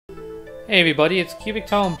Hey everybody, it's Cubic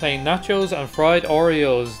Tom playing Nachos and fried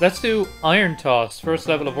Oreos. Let's do Iron Toss, first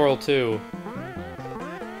level of World 2.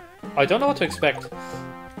 I don't know what to expect.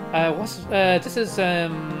 This is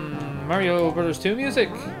Mario Brothers 2 music.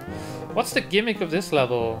 What's the gimmick of this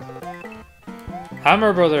level?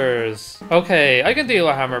 Hammer Brothers. Okay, I can deal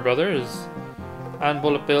with Hammer Brothers. And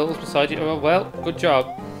Bullet Bills beside you. Oh, well, good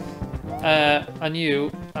job. And you,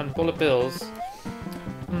 and Bullet Bills.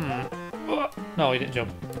 No, he didn't jump.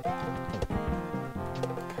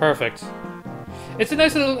 Perfect. It's a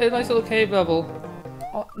nice little cave level.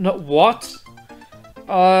 Oh, no, what?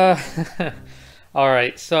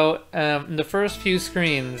 Alright, so in the first few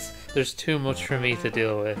screens, there's too much for me to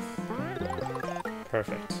deal with.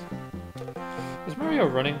 Perfect. Is Mario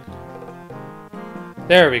running?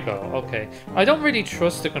 There we go, okay. I don't really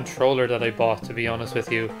trust the controller that I bought, to be honest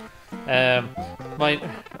with you. I'm gonna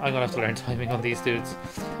have to learn timing on these dudes.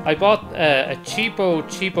 I bought a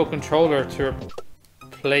cheapo controller to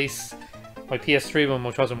replace my PS3 one,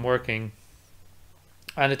 which wasn't working,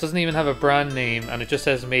 and it doesn't even have a brand name, and it just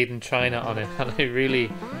says made in China on it, and I really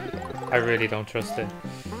don't trust it.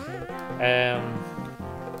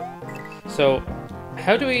 So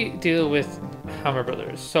how do we deal with Hammer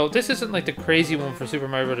Brothers? So this isn't like the crazy one for Super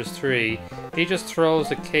Mario Brothers 3. He just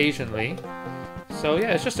throws occasionally. So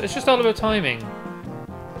yeah, it's just all about timing.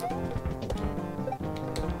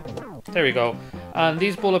 There we go. And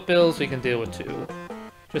these bullet bills we can deal with too.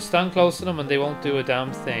 Just stand close to them and they won't do a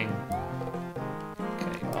damn thing.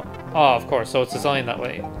 Okay. Oh, of course. So it's designed that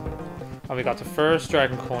way. And we got the first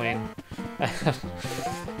dragon coin.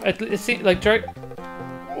 it seems like dragon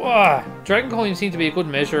coins seem to be a good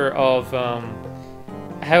measure of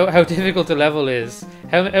how difficult the level is.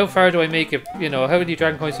 How far do I make it? You know, how many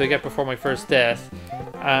dragon coins do I get before my first death?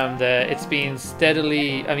 And it's been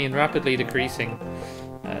rapidly decreasing.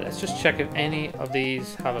 Let's just check if any of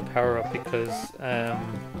these have a power up, because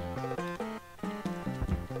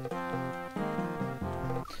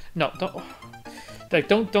no,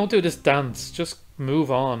 don't do this dance. Just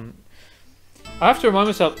move on. I have to remind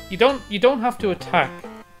myself, you don't have to attack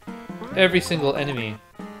every single enemy.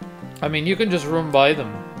 I mean, you can just run by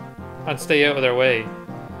them and stay out of their way.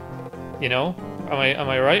 You know? Am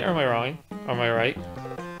I right or am I wrong? Am I right?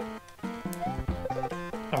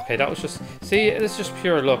 Okay, that was just... See, it's just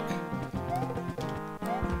pure luck.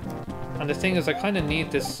 And the thing is, I kind of need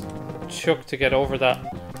this chuck to get over that.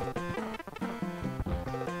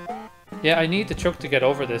 Yeah, I need the chuck to get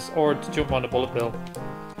over this, or to jump on the bullet bill.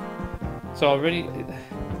 So I really...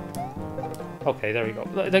 Okay, there we go.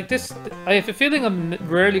 Like this, I have a feeling I'm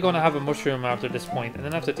rarely going to have a mushroom after this point, and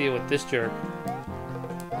then I have to deal with this jerk.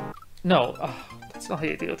 No, that's not how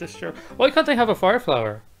you deal with this jerk. Why can't I have a fire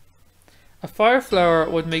flower? A fire flower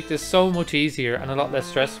would make this so much easier and a lot less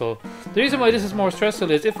stressful. The reason why this is more stressful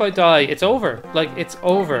is if I die, it's over. Like, it's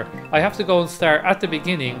over. I have to go and start at the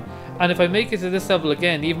beginning, and if I make it to this level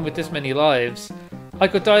again, even with this many lives, I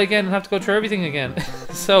could die again and have to go through everything again.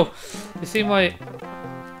 So, you see my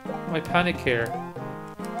panic here.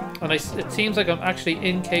 And it seems like I'm actually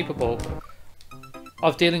incapable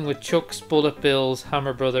of dealing with Chucks, Bullet Bills,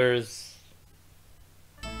 Hammer Brothers.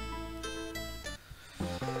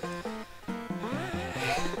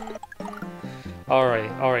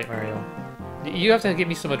 Alright, Mario. You have to give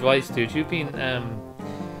me some advice, dude. You've been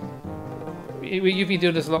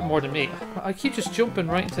doing this a lot more than me. I keep just jumping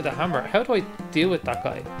right into the hammer. How do I deal with that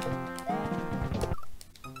guy?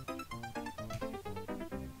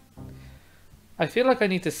 I feel like I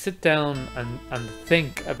need to sit down and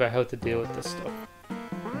think about how to deal with this stuff.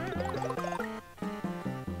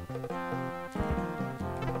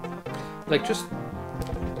 Like, just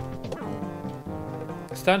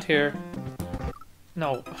stand here.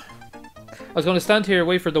 No. I was going to stand here,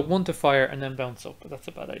 wait for the one to fire, and then bounce up, but that's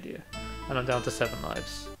a bad idea. And I'm down to 7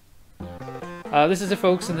 lives. This is it,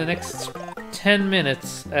 folks. In the next 10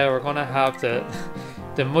 minutes, we're going to have the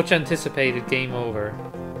much anticipated game over.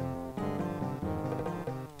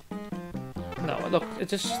 No, look,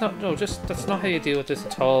 it's just not. No, just that's not how you deal with this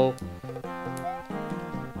at all.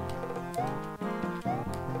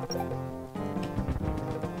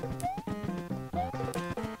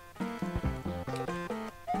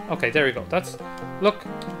 Okay, there we go. Look,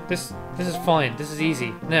 this is fine. This is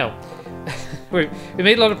easy. Now, we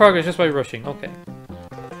made a lot of progress just by rushing. Okay.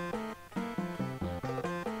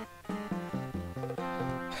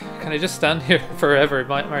 Can I just stand here forever?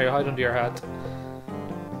 Mario, hide under your hat.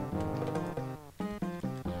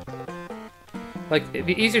 Like, it'd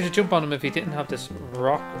be easier to jump on him if he didn't have this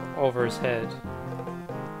rock over his head.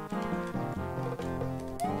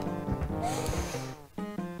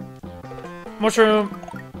 Mushroom!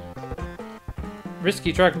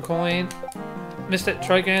 Risky dragon coin. Missed it.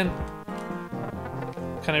 Try again.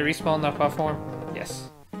 Can I respawn that platform? Yes.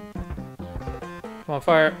 Come on,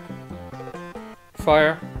 fire.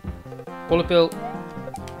 Fire. Bullet bill.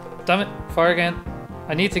 Damn it. Fire again.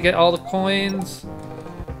 I need to get all the coins.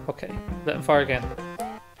 Okay. Let him fire again.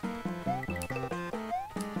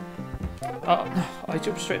 Oh, I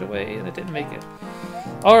jumped straight away and it didn't make it.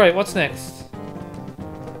 Alright, what's next?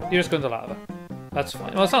 You're just going to lava. That's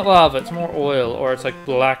fine. Well, it's not lava, it's more oil, or it's like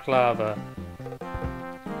black lava.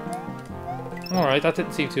 Alright, that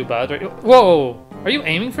didn't seem too bad, right? Whoa! Are you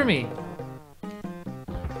aiming for me?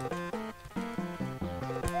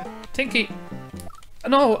 Tinky!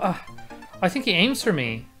 No! I think he aims for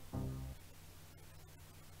me.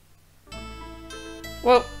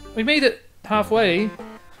 Well, we made it halfway.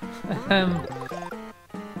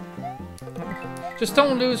 Just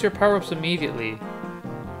don't lose your power-ups immediately.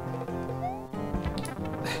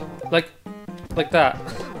 like that.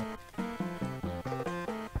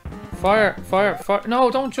 Fire, fire, fire. No,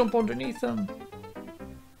 don't jump underneath them.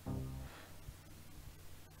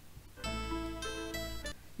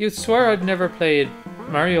 You'd swear I'd never played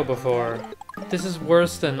Mario before. This is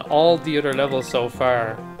worse than all the other levels so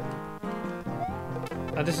far.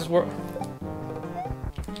 And this is worse.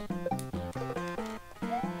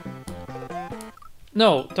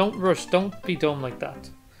 No, don't rush. Don't be dumb like that.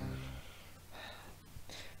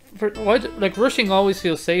 Like, rushing always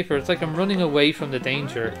feels safer. It's like I'm running away from the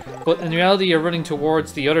danger. But in reality, you're running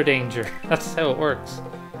towards the other danger. That's how it works.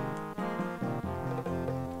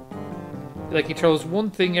 Like, he throws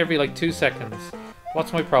one thing every, like, 2 seconds.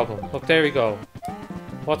 What's my problem? Look, there we go.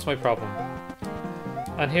 What's my problem?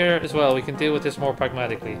 And here, as well, we can deal with this more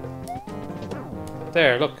pragmatically.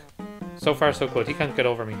 There, look. So far, so good. He can't get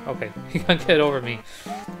over me. Okay, he can't get over me.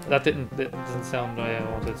 That didn't sound the way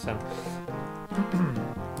I wanted it to sound.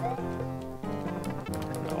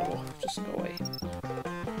 No, just go away.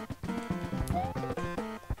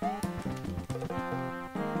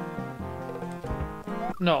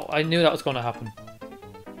 No, I knew that was going to happen.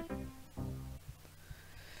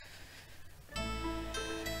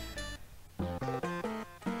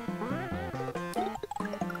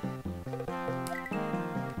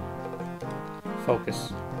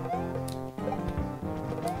 Focus.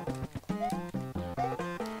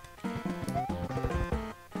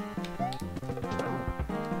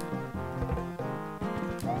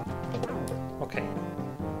 Okay.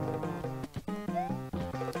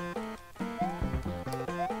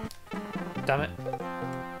 Damn it.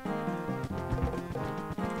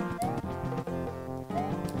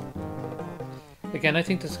 Again, I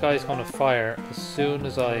think this guy's going to fire as soon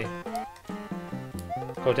as I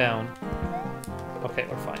go down. Okay,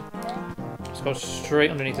 we're fine. Just go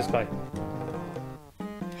straight underneath this guy.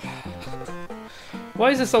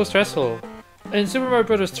 Why is this so stressful? In Super Mario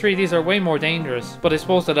Bros. 3, these are way more dangerous, but I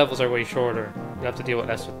suppose the levels are way shorter. You have to deal with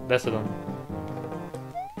less of them.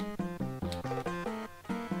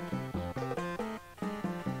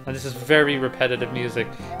 And this is very repetitive music.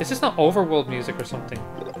 Is this not overworld music or something?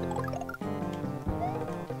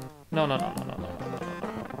 No, no, no, no, no, no, no, no, no.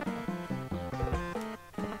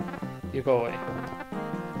 You go away.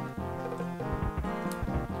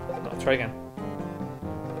 No, try again.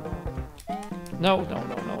 No, no,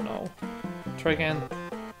 no, no, no. Try again.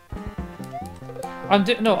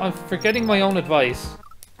 I'm forgetting my own advice.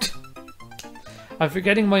 I'm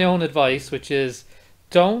forgetting my own advice, which is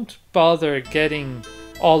don't bother getting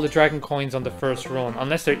all the dragon coins on the first run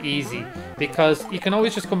unless they're easy, because you can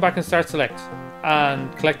always just come back and start select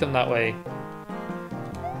and collect them that way.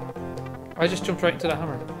 I just jumped right into the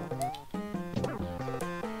hammer.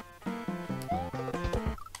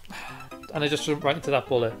 And I just jumped right into that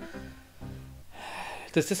bullet.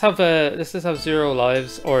 Does this have 0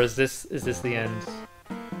 lives, or is this the end?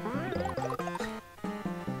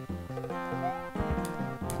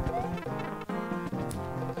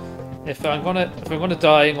 If I'm gonna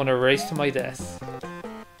die, I'm gonna race to my death.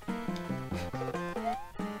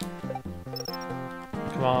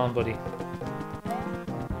 Come on, buddy.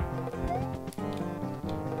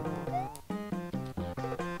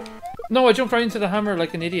 No, I jumped right into the hammer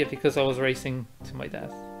like an idiot because I was racing to my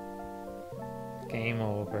death. Game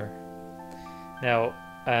over. Now,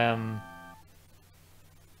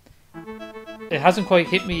 it hasn't quite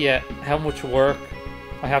hit me yet how much work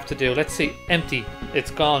I have to do. Let's see. Empty.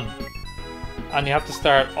 It's gone. And you have to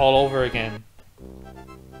start all over again.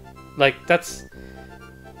 Like, that's...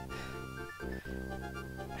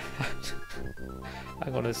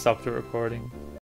 I'm gonna stop the recording.